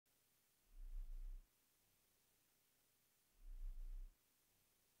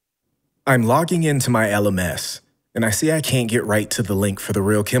I'm logging into my LMS, and I see I can't get right to the link for the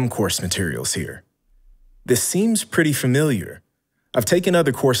REAL Chem course materials here. This seems pretty familiar. I've taken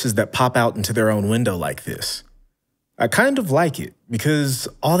other courses that pop out into their own window like this. I kind of like it because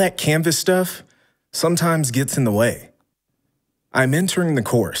all that Canvas stuff sometimes gets in the way. I'm entering the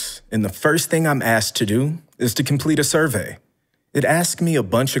course, and the first thing I'm asked to do is to complete a survey. It asks me a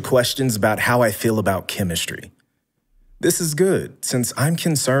bunch of questions about how I feel about chemistry. This is good, since I'm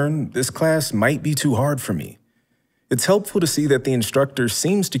concerned this class might be too hard for me. It's helpful to see that the instructor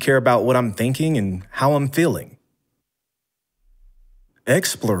seems to care about what I'm thinking and how I'm feeling.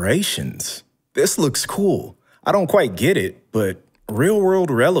 Explorations. This looks cool. I don't quite get it, but real-world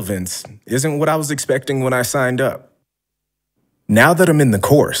relevance isn't what I was expecting when I signed up. Now that I'm in the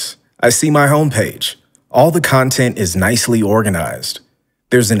course, I see my homepage. All the content is nicely organized.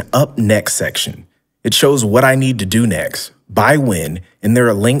 There's an Up Next section. It shows what I need to do next, by when, and there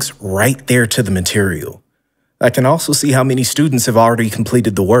are links right there to the material. I can also see how many students have already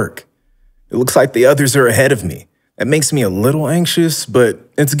completed the work. It looks like the others are ahead of me. That makes me a little anxious,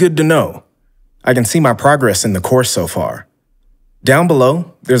 but it's good to know. I can see my progress in the course so far. Down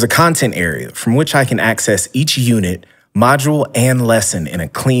below, there's a content area from which I can access each unit, module, and lesson in a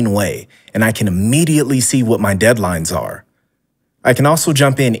clean way, and I can immediately see what my deadlines are. I can also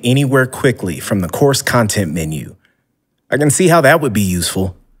jump in anywhere quickly from the course content menu. I can see how that would be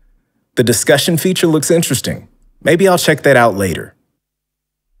useful. The discussion feature looks interesting. Maybe I'll check that out later.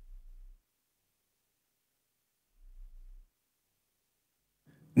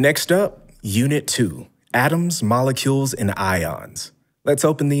 Next up, Unit 2, Atoms, Molecules, and Ions. Let's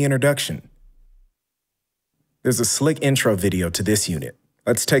open the introduction. There's a slick intro video to this unit.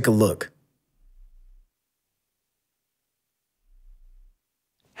 Let's take a look.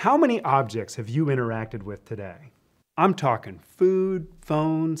 How many objects have you interacted with today? I'm talking food,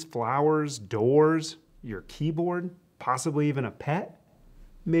 phones, flowers, doors, your keyboard, possibly even a pet,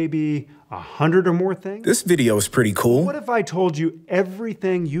 maybe 100 or more things. This video is pretty cool. What if I told you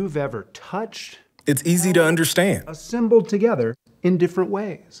everything you've ever touched? It's easy to understand. Assembled together in different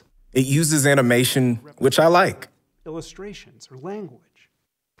ways. It uses animation, which I like. Illustrations or language.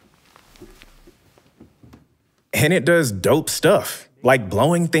 And it does dope stuff, like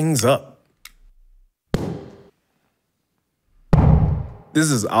blowing things up.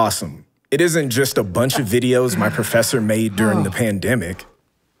 This is awesome. It isn't just a bunch of videos my professor made during the pandemic.